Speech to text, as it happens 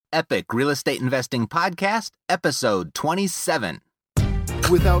Epic Real Estate Investing Podcast, episode 27.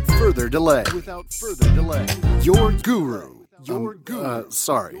 Without further delay, your guru, your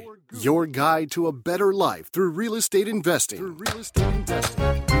guide to a better life through real estate investing.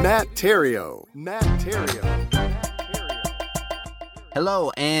 Matt Theriault.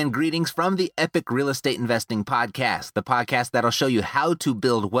 Hello and greetings from the Epic Real Estate Investing Podcast, the podcast that'll show you how to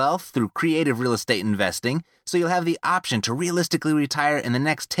build wealth through creative real estate investing so you'll have the option to realistically retire in the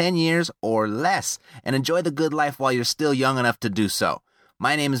next 10 years or less and enjoy the good life while you're still young enough to do so.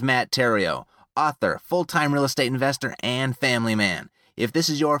 My name is Matt Theriault, author, full-time real estate investor, and family man. If this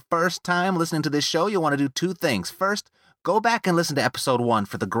is your first time listening to this show, you'll want to do two things. First, go back and listen to episode 1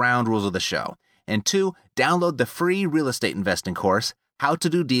 for the ground rules of the show. And 2, download the free real estate investing course, How to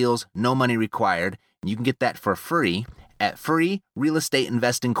Do Deals, No Money Required. And you can get that for free at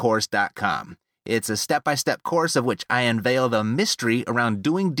freerealestateinvestingcourse.com. It's a step-by-step course of which I unveil the mystery around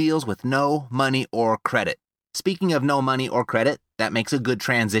doing deals with no money or credit. Speaking of no money or credit, that makes a good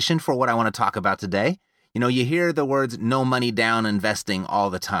transition for what I want to talk about today. You know, you hear the words no money down investing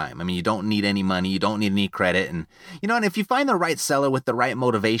all the time. I mean, you don't need any money, you don't need any credit. And, and if you find the right seller with the right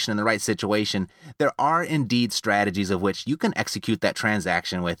motivation and the right situation, there are indeed strategies of which you can execute that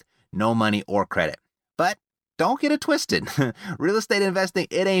transaction with no money or credit. But don't get it twisted. Real estate investing,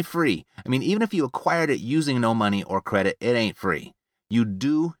 it ain't free. I mean, even if you acquired it using no money or credit, it ain't free. You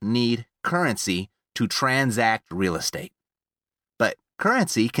do need currency to transact real estate. But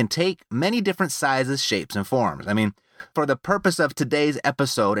currency can take many different sizes, shapes, and forms. I mean, for the purpose of today's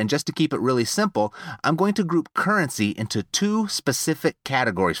episode, and just to keep it really simple, I'm going to group currency into 2 specific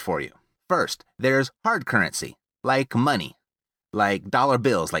categories for you. First, there's hard currency, like money, like dollar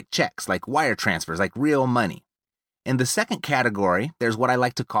bills, like checks, like wire transfers, like real money. In the second category, there's what I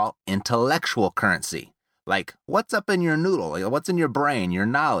like to call intellectual currency, like what's up in your noodle, what's in your brain, your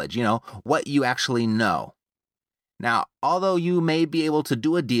knowledge, what you actually know. Now, although you may be able to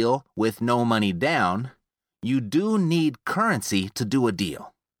do a deal with no money down, you do need currency to do a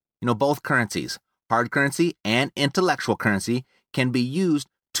deal. Both currencies, hard currency and intellectual currency, can be used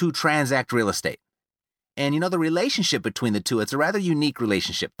to transact real estate. And the relationship between the two, it's a rather unique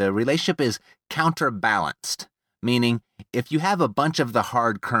relationship. The relationship is counterbalanced, meaning if you have a bunch of the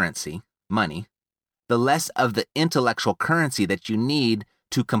hard currency, money, the less of the intellectual currency that you need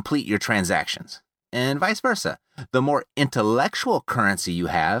to complete your transactions. And vice versa. The more intellectual currency you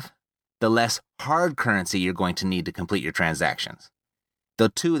have, the less hard currency you're going to need to complete your transactions. The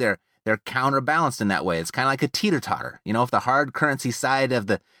two, they're counterbalanced in that way. It's kind of like a teeter-totter. If the hard currency side of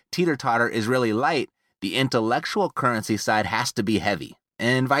the teeter-totter is really light, the intellectual currency side has to be heavy,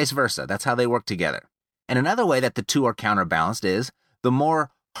 and vice versa. That's how they work together. And another way that the two are counterbalanced is the more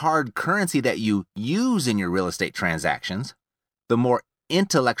hard currency that you use in your real estate transactions, the more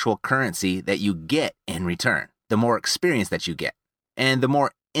intellectual currency that you get in return, the more experience that you get. And the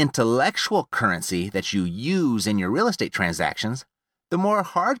more intellectual currency that you use in your real estate transactions, the more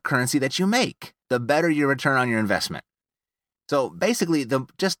hard currency that you make, the better your return on your investment. So basically,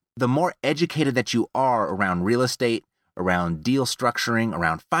 the more educated that you are around real estate, around deal structuring,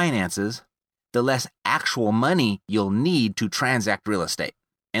 around finances, the less actual money you'll need to transact real estate,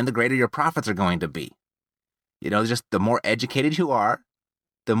 and the greater your profits are going to be. Just the more educated you are,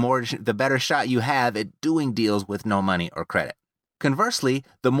 the better shot you have at doing deals with no money or credit. Conversely,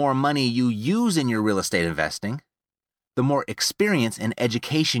 the more money you use in your real estate investing, the more experience and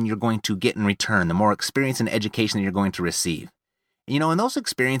education you're going to get in return, the more experience and education that you're going to receive. And those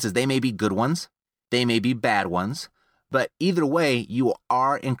experiences, they may be good ones, they may be bad ones, but either way, you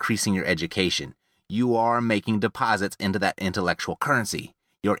are increasing your education. You are making deposits into that intellectual currency.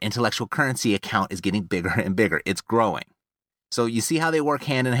 Your intellectual currency account is getting bigger and bigger. It's growing. So you see how they work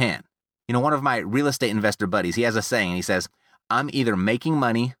hand in hand. One of my real estate investor buddies, he has a saying, he says, I'm either making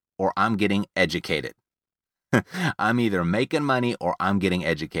money or I'm getting educated. I'm either making money or I'm getting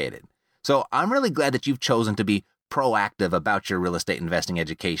educated. So I'm really glad that you've chosen to be proactive about your real estate investing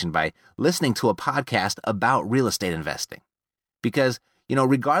education by listening to a podcast about real estate investing. Because,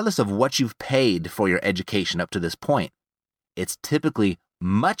 regardless of what you've paid for your education up to this point, it's typically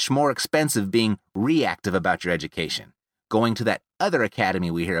much more expensive being reactive about your education. Going to that other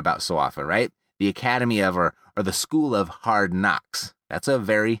academy we hear about so often, right? The academy of or the school of hard knocks. That's a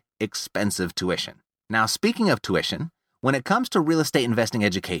very expensive tuition. Now, speaking of tuition, when it comes to real estate investing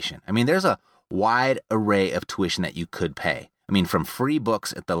education, there's a wide array of tuition that you could pay. From free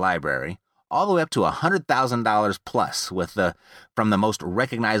books at the library all the way up to $100,000 plus from the most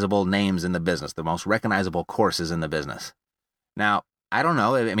recognizable names in the business, the most recognizable courses in the business. Now, I don't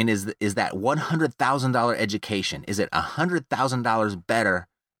know. Is that $100,000 education, is it $100,000 better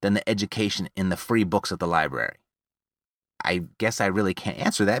than the education in the free books at the library? I guess I really can't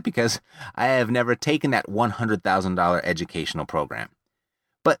answer that because I have never taken that $100,000 educational program.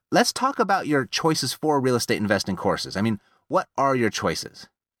 But let's talk about your choices for real estate investing courses. I mean, what are your choices?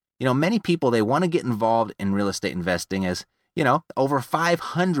 Many people, they want to get involved in real estate investing as, over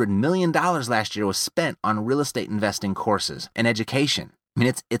 $500 million last year was spent on real estate investing courses and education. I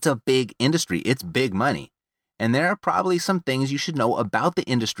mean, it's a big industry. It's big money. And there are probably some things you should know about the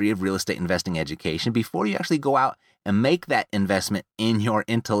industry of real estate investing education before you actually go out and make that investment in your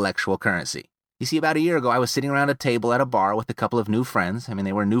intellectual currency. You see, about a year ago, I was sitting around a table at a bar with a couple of new friends. I mean,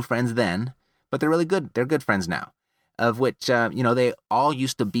 they were new friends then, but they're really good. They're good friends now, of which, they all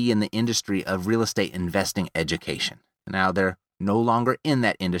used to be in the industry of real estate investing education. Now they're no longer in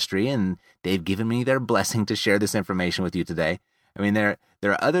that industry, and they've given me their blessing to share this information with you today. I mean, there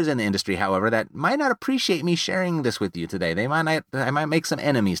are others in the industry, however, that might not appreciate me sharing this with you today. I might make some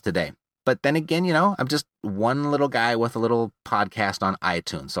enemies today. But then again, I'm just one little guy with a little podcast on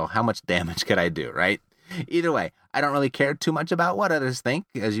iTunes. So how much damage could I do, right? Either way, I don't really care too much about what others think,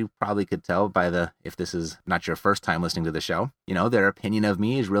 as you probably could tell if this is not your first time listening to the show. Their opinion of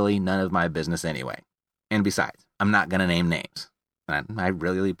me is really none of my business anyway. And besides, I'm not going to name names. I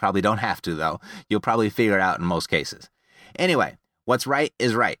really probably don't have to, though. You'll probably figure it out in most cases. Anyway, what's right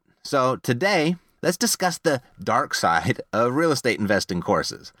is right. So today, let's discuss the dark side of real estate investing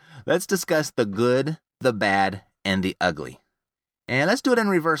courses. Let's discuss the good, the bad, and the ugly. And let's do it in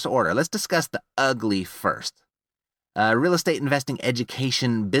reverse order. Let's discuss the ugly first. Real estate investing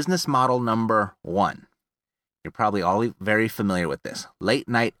education business model number 1. You're probably all very familiar with this. Late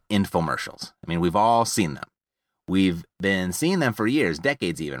night infomercials. I mean, we've all seen them. We've been seeing them for years,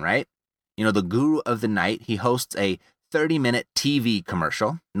 decades even, right? The guru of the night, he hosts a 30-minute TV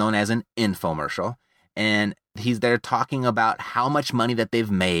commercial known as an infomercial. And he's there talking about how much money that they've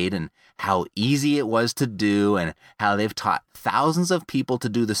made and how easy it was to do and how they've taught thousands of people to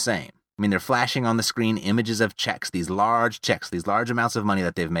do the same. I mean, they're flashing on the screen images of checks, these large amounts of money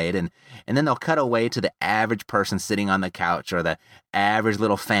that they've made. And then they'll cut away to the average person sitting on the couch or the average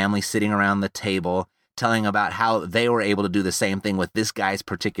little family sitting around the table telling about how they were able to do the same thing with this guy's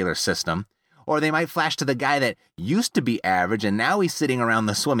particular system. Or they might flash to the guy that used to be average and now he's sitting around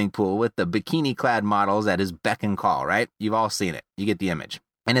the swimming pool with the bikini-clad models at his beck and call, right? You've all seen it. You get the image.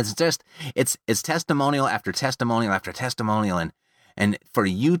 And it's testimonial after testimonial after testimonial. And for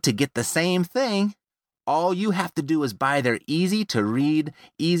you to get the same thing, all you have to do is buy their easy-to-read,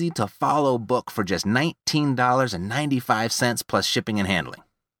 easy-to-follow book for just $19.95 plus shipping and handling.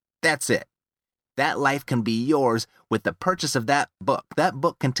 That's it. That life can be yours with the purchase of that book. That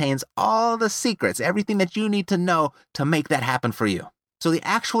book contains all the secrets, everything that you need to know to make that happen for you. So the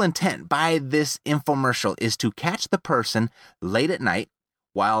actual intent by this infomercial is to catch the person late at night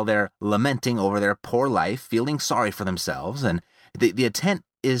while they're lamenting over their poor life, feeling sorry for themselves. And the intent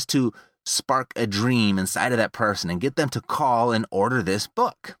is to spark a dream inside of that person and get them to call and order this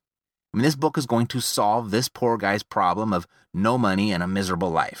book. I mean, this book is going to solve this poor guy's problem of no money and a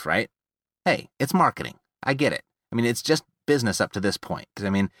miserable life, right? Hey, it's marketing. I get it. I mean, it's just business up to this point. Because,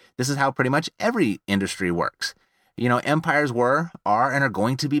 I mean, this is how pretty much every industry works. Empires are, and are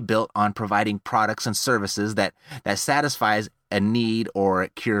going to be built on providing products and services that satisfies a need or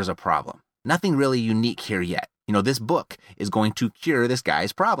it cures a problem. Nothing really unique here yet. This book is going to cure this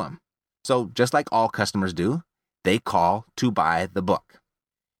guy's problem. So just like all customers do, they call to buy the book.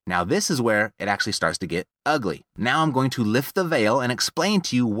 Now, this is where it actually starts to get ugly. Now I'm going to lift the veil and explain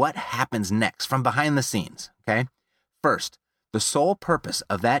to you what happens next from behind the scenes, okay? First, the sole purpose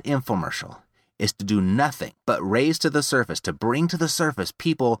of that infomercial is to do nothing but raise to the surface, to bring to the surface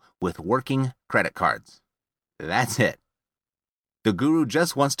people with working credit cards. That's it. The guru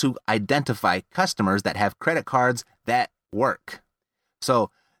just wants to identify customers that have credit cards that work.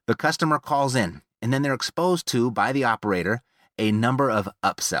 So the customer calls in, and then they're exposed to, by the operator, a number of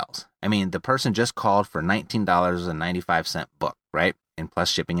upsells. I mean, the person just called for $19.95 book, right? And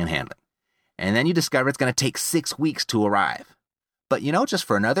plus shipping and handling. And then you discover it's going to take 6 weeks to arrive. But just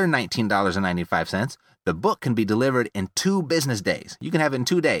for another $19.95, the book can be delivered in 2 business days. You can have it in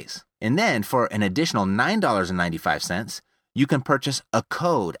 2 days. And then for an additional $9.95, you can purchase a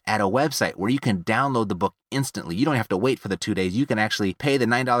code at a website where you can download the book instantly. You don't have to wait for the 2 days. You can actually pay the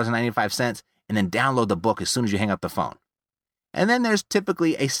 $9.95 and then download the book as soon as you hang up the phone. And then there's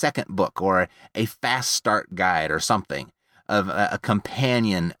typically a second book or a fast start guide or something of a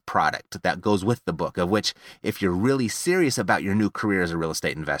companion product that goes with the book, of which, if you're really serious about your new career as a real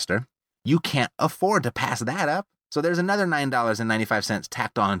estate investor, you can't afford to pass that up. So there's another $9.95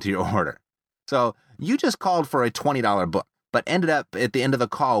 tacked on to your order. So you just called for a $20 book. but ended up at the end of the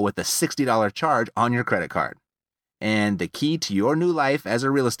call with a $60 charge on your credit card. And the key to your new life as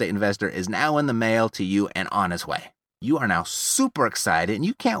a real estate investor is now in the mail to you and on its way. You are now super excited and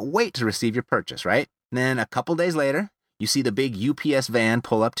you can't wait to receive your purchase, right? And then a couple days later, you see the big UPS van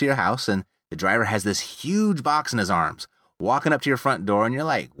pull up to your house and the driver has this huge box in his arms, walking up to your front door, and you're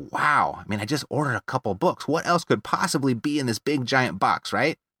like, wow, I just ordered a couple books. What else could possibly be in this big giant box,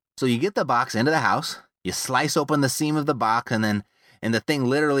 right? So you get the box into the house, you slice open the seam of the box, and the thing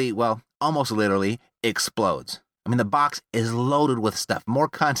literally, well, almost literally explodes. The box is loaded with stuff, more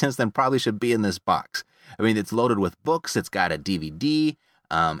contents than probably should be in this box. It's loaded with books, it's got a DVD,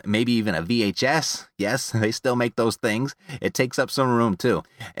 maybe even a VHS. Yes, they still make those things. It takes up some room too.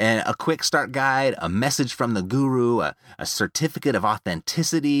 And a quick start guide, a message from the guru, a certificate of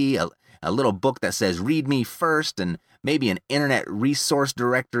authenticity, a little book that says read me first, and maybe an internet resource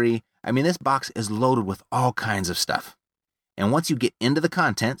directory. This box is loaded with all kinds of stuff. And once you get into the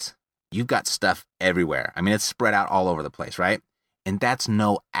contents, you've got stuff everywhere. It's spread out all over the place, right? And that's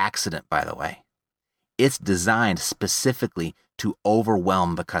no accident, by the way. It's designed specifically to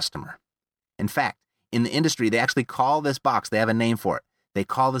overwhelm the customer. In fact, in the industry, they actually call this box, they have a name for it. They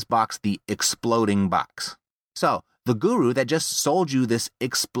call this box the exploding box. So the guru that just sold you this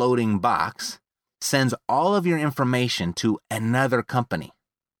exploding box sends all of your information to another company,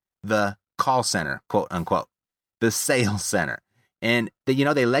 the call center, quote unquote, the sales center. And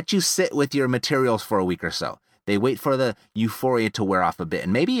they let you sit with your materials for a week or so. They wait for the euphoria to wear off a bit,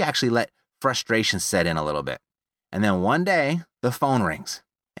 and maybe you actually let frustration set in a little bit. And then one day, the phone rings,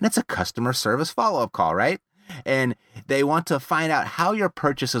 and it's a customer service follow-up call, right? And they want to find out how your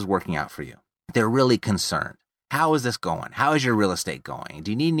purchase is working out for you. They're really concerned. How is this going? How is your real estate going?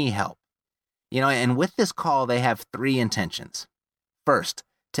 Do you need any help? And with this call, they have three intentions. First,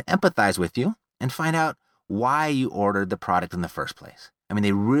 to empathize with you and find out why you ordered the product in the first place.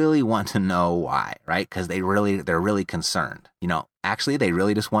 They really want to know why, right? Because they're really concerned. Actually, they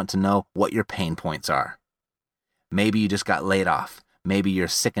really just want to know what your pain points are. Maybe you just got laid off. Maybe you're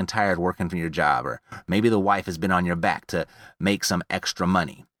sick and tired working for your job, or maybe the wife has been on your back to make some extra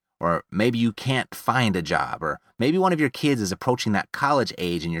money, or maybe you can't find a job, or maybe one of your kids is approaching that college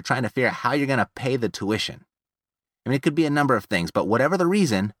age and you're trying to figure out how you're going to pay the tuition. It could be a number of things, but whatever the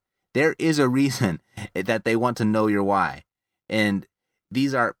reason, there is a reason that they want to know your why. And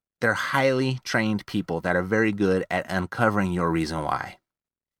they're highly trained people that are very good at uncovering your reason why.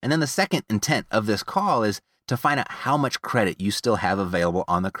 And then the second intent of this call is to find out how much credit you still have available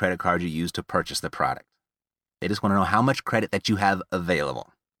on the credit card you used to purchase the product. They just want to know how much credit that you have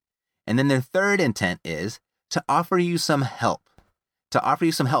available. And then their third intent is to offer you some help. To offer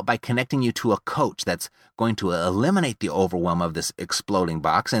you some help by connecting you to a coach that's going to eliminate the overwhelm of this exploding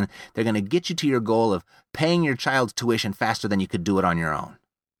box, and they're going to get you to your goal of paying your child's tuition faster than you could do it on your own.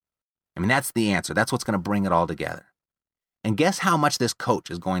 That's the answer. That's what's going to bring it all together. And guess how much this coach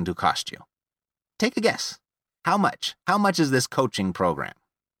is going to cost you? Take a guess. How much? How much is this coaching program?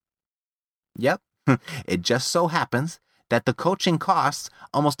 Yep, it just so happens that the coaching costs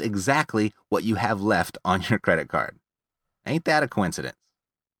almost exactly what you have left on your credit card. Ain't that a coincidence?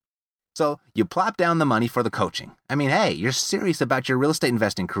 So you plop down the money for the coaching. Hey, you're serious about your real estate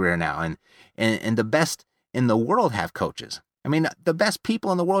investing career now, and the best in the world have coaches. The best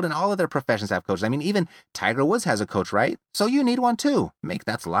people in the world in all of their professions have coaches. Even Tiger Woods has a coach, right? So you need one too.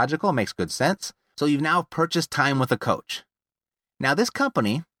 That's logical, makes good sense. So you've now purchased time with a coach. Now this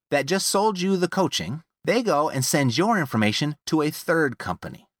company that just sold you the coaching, they go and send your information to a third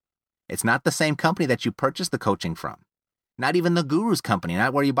company. It's not the same company that you purchased the coaching from. Not even the guru's company,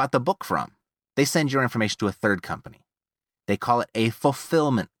 not where you bought the book from. They send your information to a third company. They call it a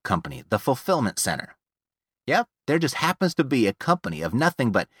fulfillment company, the fulfillment center. Yep, there just happens to be a company of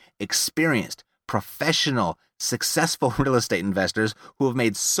nothing but experienced, professional, successful real estate investors who have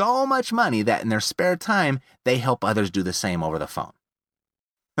made so much money that in their spare time, they help others do the same over the phone.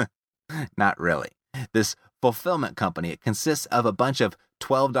 Not really. This fulfillment company, it consists of a bunch of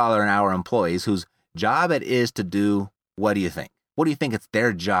 $12 an hour employees whose job it is to do, what do you think? What do you think it's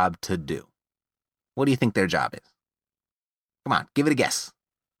their job to do? What do you think their job is? Come on, give it a guess.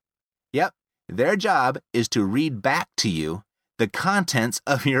 Yep, their job is to read back to you the contents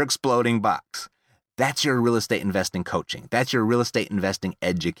of your exploding box. That's your real estate investing coaching. That's your real estate investing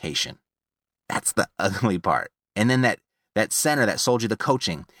education. That's the ugly part. And then that center that sold you the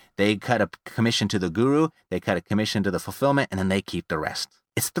coaching, they cut a commission to the guru, they cut a commission to the fulfillment, and then they keep the rest.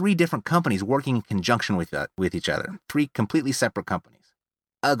 It's three different companies working in conjunction with each other. Three completely separate companies.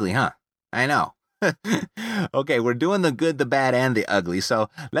 Ugly, huh? I know. Okay, we're doing the good, the bad, and the ugly. So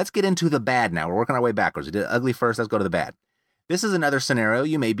let's get into the bad now. We're working our way backwards. We did ugly first. Let's go to the bad. This is another scenario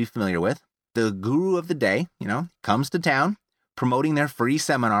you may be familiar with. The guru of the day, comes to town promoting their free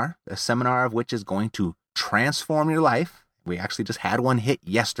seminar, a seminar of which is going to transform your life. We actually just had one hit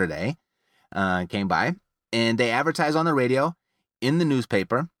yesterday, came by, and they advertise on the radio, in the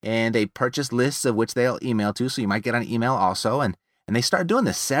newspaper, and they purchase lists of which they'll email to, so you might get an email also, and they start doing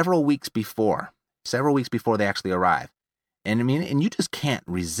this several weeks before they actually arrive. And you just can't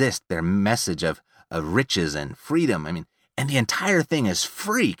resist their message of riches and freedom. And the entire thing is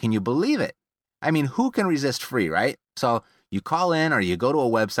free. Can you believe it? Who can resist free, right? So you call in or you go to a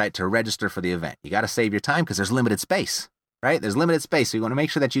website to register for the event. You got to save your time because there's limited space, right? There's limited space, so you want to make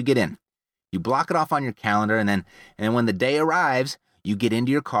sure that you get in. You block it off on your calendar, and then when the day arrives, you get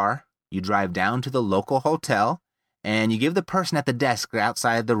into your car, you drive down to the local hotel, and you give the person at the desk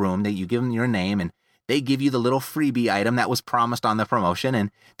outside the room that you give them your name, and they give you the little freebie item that was promised on the promotion,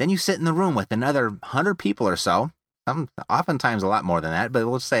 and then you sit in the room with another 100 people or so, oftentimes a lot more than that, but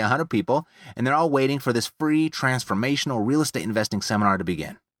let's say 100 people, and they're all waiting for this free transformational real estate investing seminar to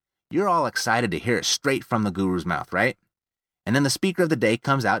begin. You're all excited to hear it straight from the guru's mouth, right? And then the speaker of the day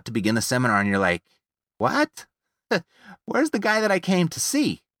comes out to begin the seminar, and you're like, what? Where's the guy that I came to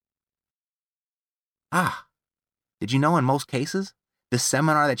see? Did you know in most cases, the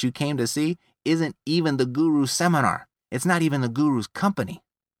seminar that you came to see isn't even the guru's seminar. It's not even the guru's company.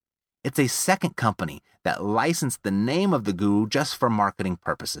 It's a second company that licensed the name of the guru just for marketing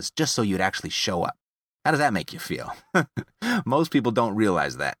purposes, just so you'd actually show up. How does that make you feel? Most people don't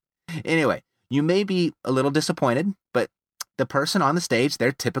realize that. Anyway, you may be a little disappointed, but the person on the stage,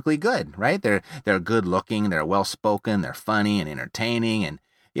 they're typically good, right? They're good looking, they're well spoken, they're funny and entertaining, and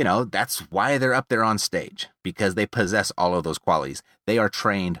that's why they're up there on stage, because they possess all of those qualities. They are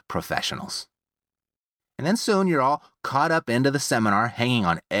trained professionals. And then soon you're all caught up into the seminar, hanging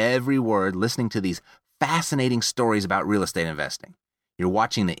on every word, listening to these fascinating stories about real estate investing. You're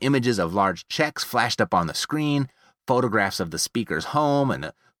watching the images of large checks flashed up on the screen, photographs of the speaker's home, and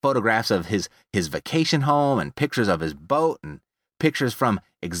the photographs of his vacation home, and pictures of his boat, and pictures from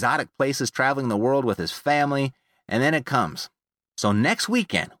exotic places traveling the world with his family. And then it comes. So next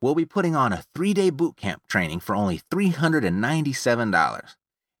weekend, we'll be putting on a 3-day boot camp training for only $397.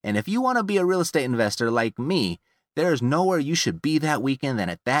 And if you want to be a real estate investor like me, there is nowhere you should be that weekend than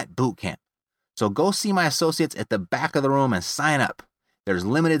at that boot camp. So go see my associates at the back of the room and sign up. There's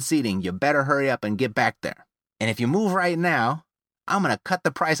limited seating. You better hurry up and get back there. And if you move right now, I'm going to cut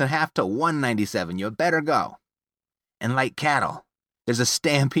the price in half to $197. You better go. And like cattle, there's a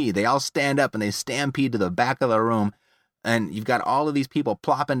stampede. They all stand up and they stampede to the back of the room. And you've got all of these people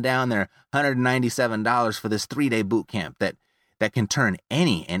plopping down their $197 for this 3-day boot camp that can turn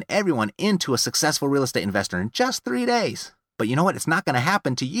any and everyone into a successful real estate investor in just 3 days. But you know what? It's not going to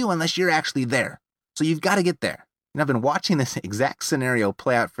happen to you unless you're actually there. So you've got to get there. And I've been watching this exact scenario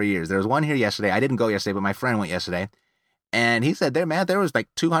play out for years. There was one here yesterday. I didn't go yesterday, but my friend went yesterday. And he said, there was like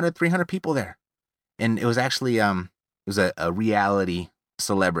 200, 300 people there. And it was actually, a reality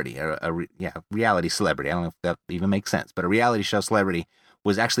celebrity, reality celebrity. I don't know if that even makes sense, but a reality show celebrity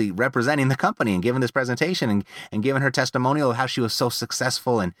was actually representing the company and giving this presentation and giving her testimonial of how she was so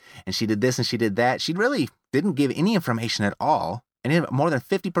successful and she did this and she did that. She really didn't give any information at all. And more than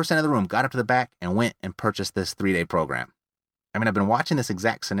 50% of the room got up to the back and went and purchased this 3-day program. I've been watching this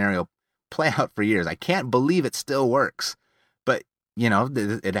exact scenario play out for years. I can't believe it still works. But,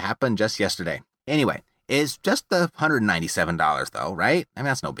 it happened just yesterday. Anyway, it's just the $197 though, right?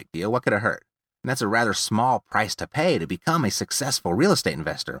 That's no big deal. What could it hurt? And that's a rather small price to pay to become a successful real estate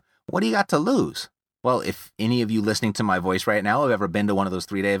investor. What do you got to lose? Well, if any of you listening to my voice right now have ever been to one of those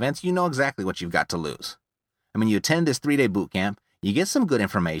 3-day events, you know exactly what you've got to lose. You attend this 3-day boot camp, you get some good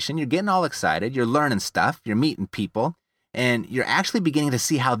information, you're getting all excited, you're learning stuff, you're meeting people, and you're actually beginning to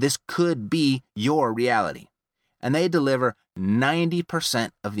see how this could be your reality. And they deliver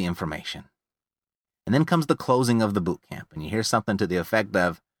 90% of the information. And then comes the closing of the boot camp, and you hear something to the effect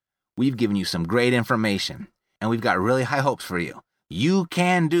of, we've given you some great information, and we've got really high hopes for you. You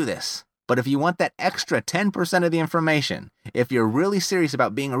can do this. But if you want that extra 10% of the information, if you're really serious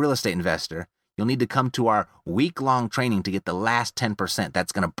about being a real estate investor, you'll need to come to our week-long training to get the last 10%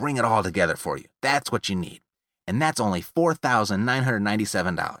 that's going to bring it all together for you. That's what you need. And that's only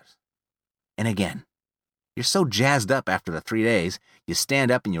 $4,997. And again, you're so jazzed up after the 3 days, you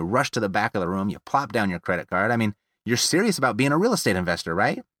stand up and you rush to the back of the room, you plop down your credit card. You're serious about being a real estate investor,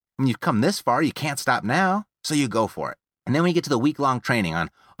 right? You've come this far, you can't stop now, so you go for it. And then when you get to the week-long training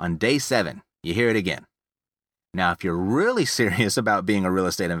on day 7, you hear it again. Now, if you're really serious about being a real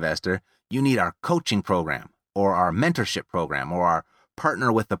estate investor, you need our coaching program or our mentorship program or our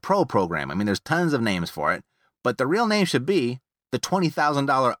Partner with the Pro program. There's tons of names for it. But the real name should be the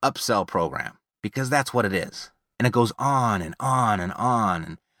 $20,000 upsell program, because that's what it is. And it goes on and on and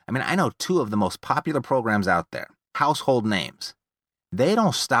on. And I know two of the most popular programs out there, household names. They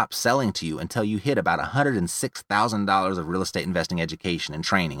don't stop selling to you until you hit about $106,000 of real estate investing education and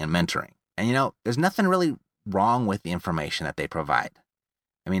training and mentoring. And there's nothing really wrong with the information that they provide.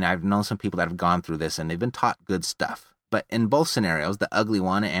 I've known some people that have gone through this and they've been taught good stuff. But in both scenarios, the ugly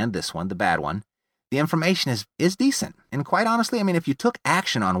one and this one, the bad one, the information is decent. And quite honestly, if you took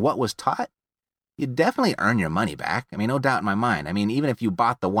action on what was taught, you'd definitely earn your money back. No doubt in my mind. even if you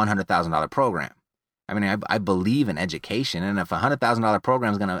bought the $100,000 program. I believe in education, and if a $100,000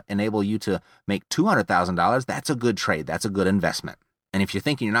 program is going to enable you to make $200,000, that's a good trade. That's a good investment. And if you're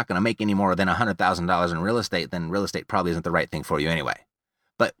thinking you're not going to make any more than $100,000 in real estate, then real estate probably isn't the right thing for you anyway.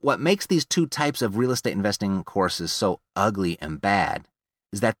 But what makes these two types of real estate investing courses so ugly and bad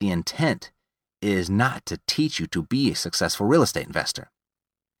is that the intent is not to teach you to be a successful real estate investor.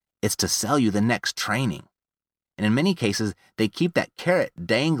 It's to sell you the next training. And in many cases, they keep that carrot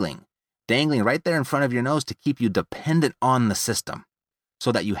dangling right there in front of your nose to keep you dependent on the system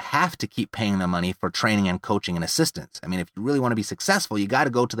so that you have to keep paying the money for training and coaching and assistance. If you really want to be successful, you got to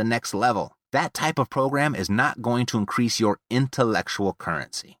go to the next level. That type of program is not going to increase your intellectual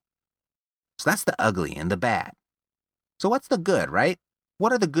currency. So that's the ugly and the bad. So what's the good, right?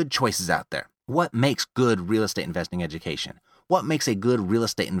 What are the good choices out there? What makes good real estate investing education? What makes a good real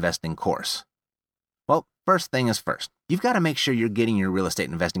estate investing course? Well, first thing is first. You've got to make sure you're getting your real estate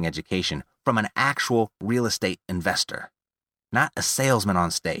investing education from an actual real estate investor, not a salesman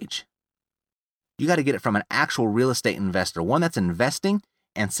on stage. You got to get it from an actual real estate investor, one that's investing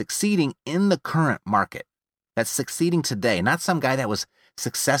and succeeding in the current market, that's succeeding today, not some guy that was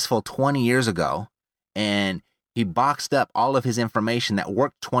successful 20 years ago and he boxed up all of his information that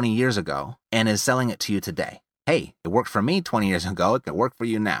worked 20 years ago and is selling it to you today. Hey, it worked for me 20 years ago. It can work for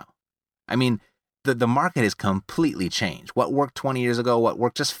you now. The market has completely changed. What worked 20 years ago, what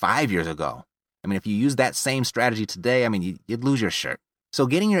worked just 5 years ago. If you use that same strategy today, you'd lose your shirt. So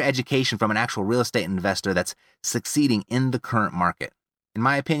getting your education from an actual real estate investor that's succeeding in the current market, in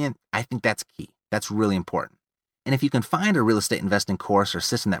my opinion, I think that's key. That's really important. And if you can find a real estate investing course or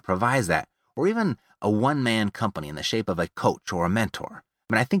system that provides that, or even a one-man company in the shape of a coach or a mentor,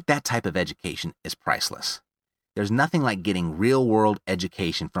 I think that type of education is priceless. There's nothing like getting real-world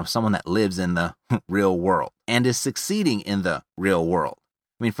education from someone that lives in the real world and is succeeding in the real world.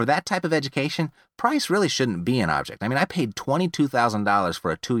 For that type of education, price really shouldn't be an object. I paid $22,000 for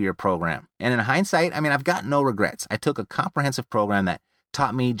a 2-year program. And in hindsight, I've got no regrets. I took a comprehensive program that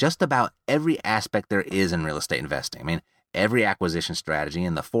taught me just about every aspect there is in real estate investing. Every acquisition strategy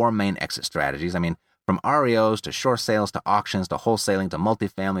and the 4 main exit strategies. From REOs to short sales to auctions to wholesaling to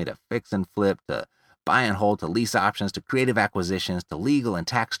multifamily to fix and flip to buy and hold to lease options to creative acquisitions to legal and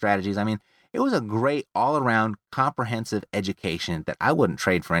tax strategies. It was a great all-around comprehensive education that I wouldn't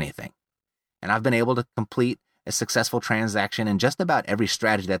trade for anything. And I've been able to complete a successful transaction in just about every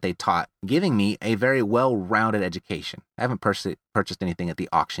strategy that they taught, giving me a very well-rounded education. I haven't purchased anything at the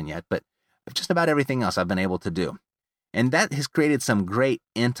auction yet, but just about everything else I've been able to do. And that has created some great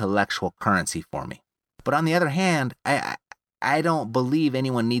intellectual currency for me. But on the other hand, I don't believe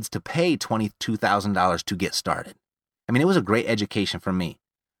anyone needs to pay $22,000 to get started. It was a great education for me.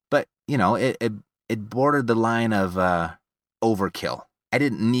 But, it bordered the line of overkill. I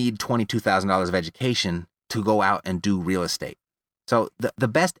didn't need $22,000 of education to go out and do real estate. So the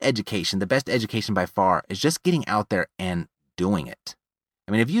best education by far is just getting out there and doing it.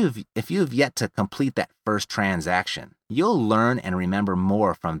 If you've yet to complete that first transaction, you'll learn and remember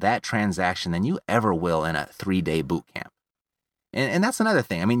more from that transaction than you ever will in a 3-day boot camp. And that's another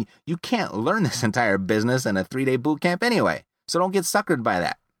thing. You can't learn this entire business in a 3-day boot camp anyway. So don't get suckered by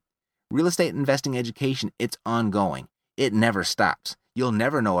that. Real estate investing education, it's ongoing. It never stops. You'll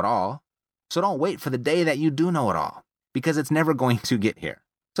never know it all. So don't wait for the day that you do know it all, because it's never going to get here.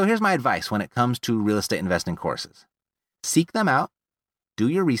 So here's my advice when it comes to real estate investing courses. Seek them out. Do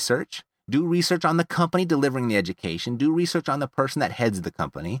your research. Do research on the company delivering the education. Do research on the person that heads the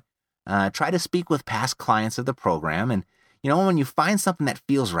company. Try to speak with past clients of the program. And, when you find something that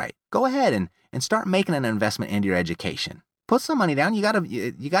feels right, go ahead and start making an investment into your education. Put some money down. You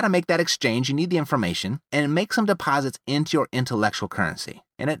gotta make that exchange. You need the information, and make some deposits into your intellectual currency.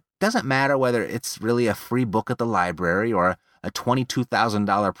 And it doesn't matter whether it's really a free book at the library or a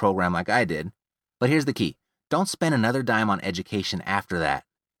 $22,000 program like I did. But here's the key. Don't spend another dime on education after that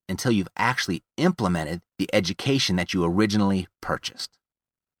until you've actually implemented the education that you originally purchased.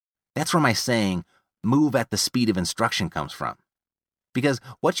 That's where my saying, move at the speed of instruction, comes from. Because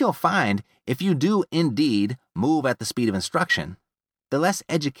what you'll find, if you do indeed move at the speed of instruction, the less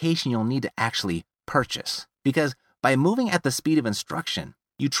education you'll need to actually purchase. Because by moving at the speed of instruction,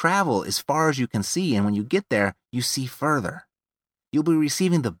 you travel as far as you can see, and when you get there, you see further. You'll be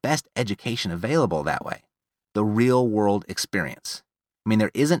receiving the best education available that way, the real-world experience. I mean,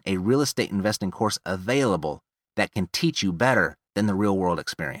 there isn't a real estate investing course available that can teach you better than the real-world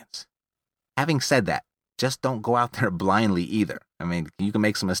experience. Having said that, just don't go out there blindly either. I mean, you can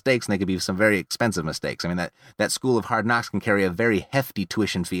make some mistakes, and they could be some very expensive mistakes. I mean, that school of hard knocks can carry a very hefty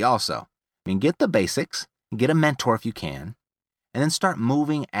tuition fee also. I mean, get the basics, get a mentor if you can, and then start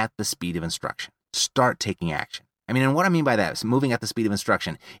moving at the speed of instruction. Start taking action. I mean, and what I mean by that is moving at the speed of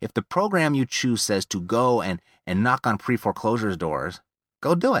instruction. If the program you choose says to go and knock on pre-foreclosures doors,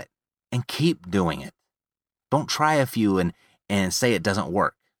 go do it and keep doing it. Don't try a few and say it doesn't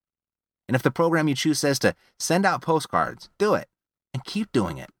work. And if the program you choose says to send out postcards, do it and keep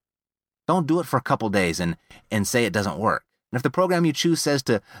doing it. Don't do it for a couple days and say it doesn't work. And if the program you choose says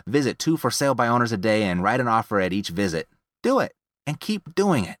to visit 2 for sale by owners a day and write an offer at each visit, do it and keep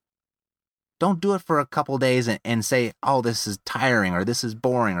doing it. Don't do it for a couple days and say, oh, this is tiring, or this is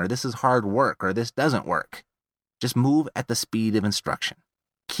boring, or this is hard work, or this doesn't work. Just move at the speed of instruction.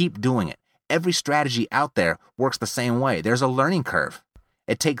 Keep doing it. Every strategy out there works the same way. There's a learning curve.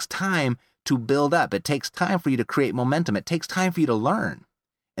 It takes time to build up. It takes time for you to create momentum. It takes time for you to learn.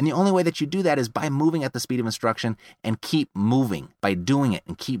 And the only way that you do that is by moving at the speed of instruction and keep moving, by doing it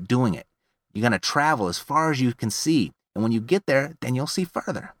and keep doing it. You're going to travel as far as you can see. And when you get there, then you'll see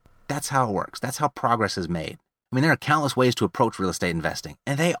further. That's how it works. That's how progress is made. I mean, there are countless ways to approach real estate investing,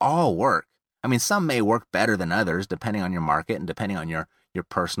 and they all work. I mean, some may work better than others, depending on your market and depending on your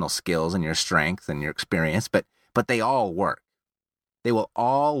personal skills and your strength and your experience, but they all work. They will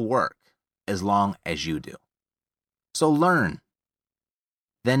all work as long as you do. So learn,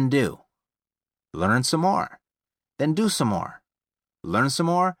 then do. Learn some more, then do some more. Learn some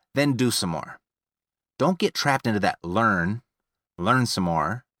more, then do some more. Don't get trapped into that learn some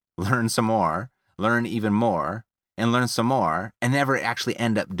more, learn some more, learn even more, and learn some more, and never actually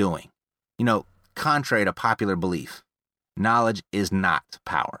end up doing. You know, contrary to popular belief, knowledge is not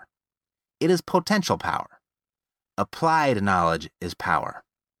power. It is potential power. Applied knowledge is power.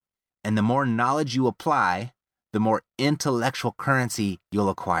 And the more knowledge you apply, the more intellectual currency you'll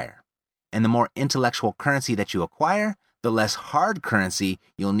acquire. And the more intellectual currency that you acquire, the less hard currency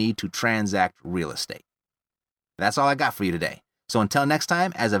you'll need to transact real estate. That's all I got for you today. So until next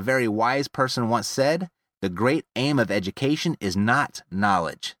time, as a very wise person once said, the great aim of education is not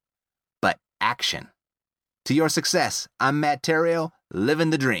knowledge, but action. To your success, I'm Matt Theriault, living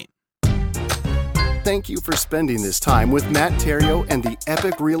the dream. Thank you for spending this time with Matt Theriault and the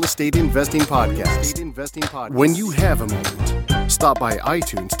Epic Real Estate Investing Podcast. When you have a moment, stop by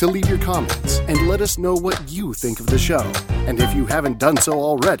iTunes to leave your comments and let us know what you think of the show. And if you haven't done so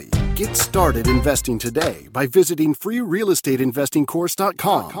already, get started investing today by visiting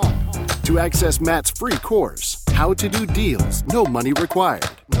freerealestateinvestingcourse.com to access Matt's free course, How to Do Deals, No Money Required.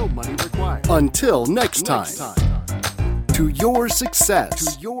 Until next time. To your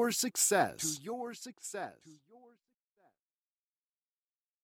success.